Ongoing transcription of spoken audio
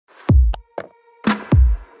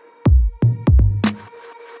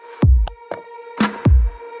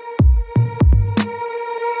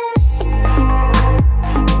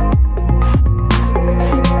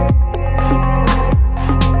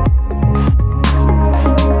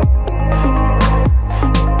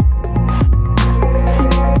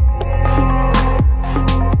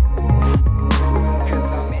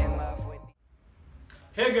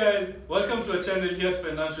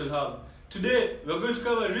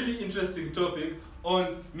have a really interesting topic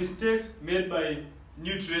on mistakes made by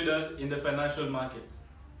new traders in the financial markets.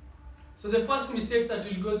 So the first mistake that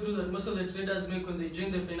we'll go through that most of the traders make when they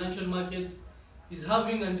join the financial markets is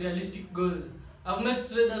having unrealistic goals. I've met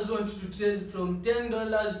traders who want to trade from $10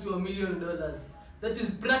 to $1 million. That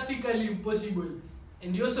is practically impossible,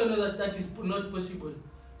 and you also know that that is not possible.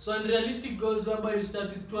 So unrealistic goals whereby you start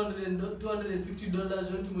with $250,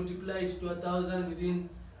 you want to multiply it to 1,000 within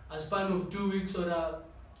a span of 2 weeks or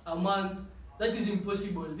a month, that is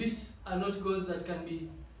impossible. These are not goals that can be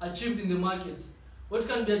achieved in the markets. What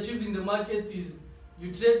can be achieved in the markets is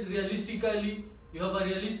you trade realistically, you have a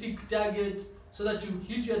realistic target so that you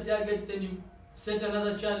hit your target, then you set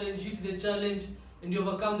another challenge, hit the challenge, and you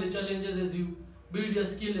overcome the challenges as you build your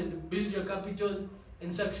skill and build your capital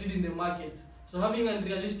and succeed in the markets. So having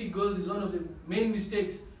unrealistic goals is one of the main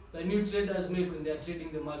mistakes that new traders make when they are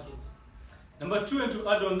trading the markets. Number 2, and to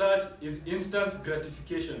add on that, is instant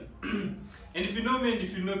gratification. And if you know me, and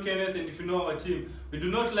if you know Kenneth, and if you know our team, we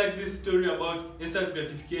do not like this story about instant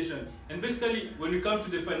gratification. And basically, when we come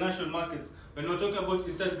to the financial markets, when we're talking about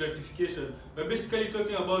instant gratification, we're basically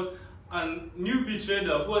talking about a newbie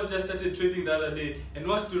trader who has just started trading the other day and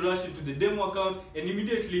wants to rush into the demo account and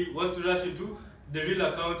immediately wants to rush into the real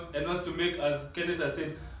account and wants to make, as Kenneth has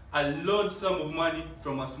said, a large sum of money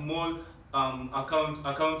from a small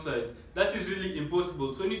account size. That is really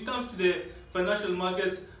impossible. So when it comes to the financial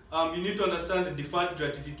markets, you need to understand the deferred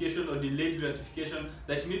gratification or delayed gratification,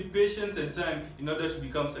 that you need patience and time in order to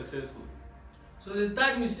become successful. So the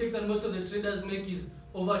third mistake that most of the traders make is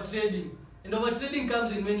overtrading. And overtrading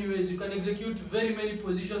comes in many ways. You can execute very many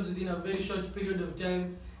positions within a very short period of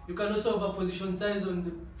time. You can also have a position size on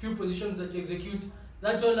the few positions that you execute.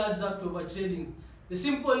 That all adds up to overtrading. The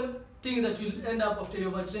simple thing that will end up after you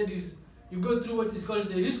overtrade is you go through what is called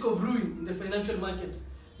the risk of ruin in the financial market.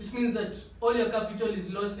 This means that all your capital is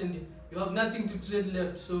lost and you have nothing to trade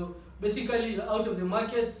left. So basically you're out of the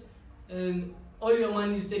markets and all your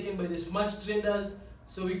money is taken by the smart traders.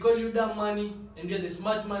 So we call you dumb money and you're the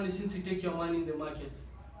smart money since you take your money in the markets.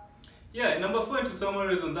 Yeah, number 4, and to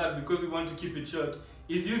summarize on that, because we want to keep it short,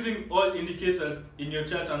 is using all indicators in your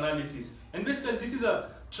chart analysis. And basically this is a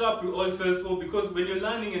trap we all fell for, because when you're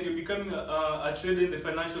learning and you're becoming a trader in the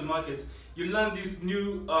financial markets, you learn these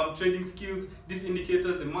new trading skills, these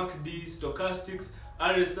indicators, the MACD, stochastics,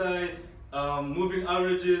 RSI, moving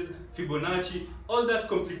averages, Fibonacci. All that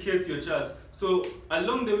complicates your charts. So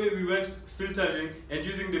along the way we went filtering and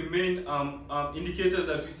using the main indicators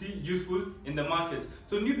that we see useful in the markets.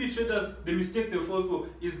 So newbie traders, the mistake they fall for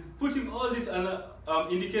is putting all these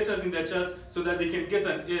indicators in their charts so that they can get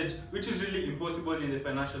an edge, which is really impossible in the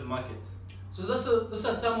financial markets. So those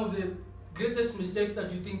are some of the greatest mistakes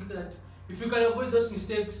that you think that if you can avoid those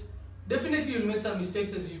mistakes, definitely you'll make some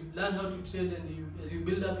mistakes as you learn how to trade and as you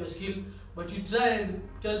build up your skill, but you try and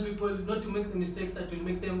tell people not to make the mistakes that will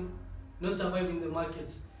make them not survive in the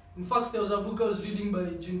markets. In fact, there was a book I was reading by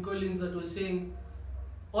Jim Collins that was saying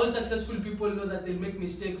all successful people know that they'll make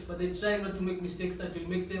mistakes, but they try not to make mistakes that will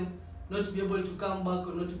make them not be able to come back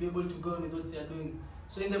or not to be able to go on with what they are doing.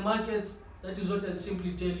 So in the markets, that is what I'll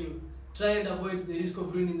simply tell you. Try and avoid the risk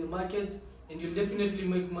of ruining the markets and you'll definitely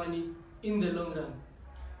make money in the long run.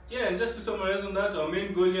 Yeah, and just to summarize on that, our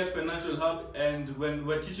main goal here at Financial Hub and when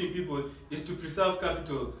we're teaching people is to preserve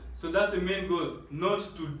capital. So that's the main goal, not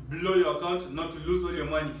to blow your account, not to lose all your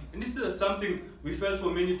money. And this is something we fell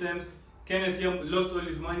for many times. Kenneth here lost all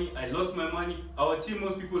his money, I lost my money, our team,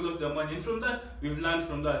 most people lost their money, and from that, we've learned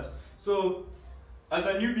from that. So as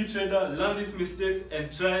a newbie trader, learn these mistakes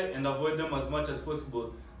and try and avoid them as much as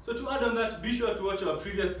possible. So to add on that, be sure to watch our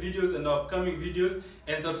previous videos and our upcoming videos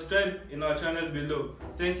and subscribe in our channel below.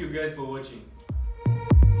 Thank you guys for watching.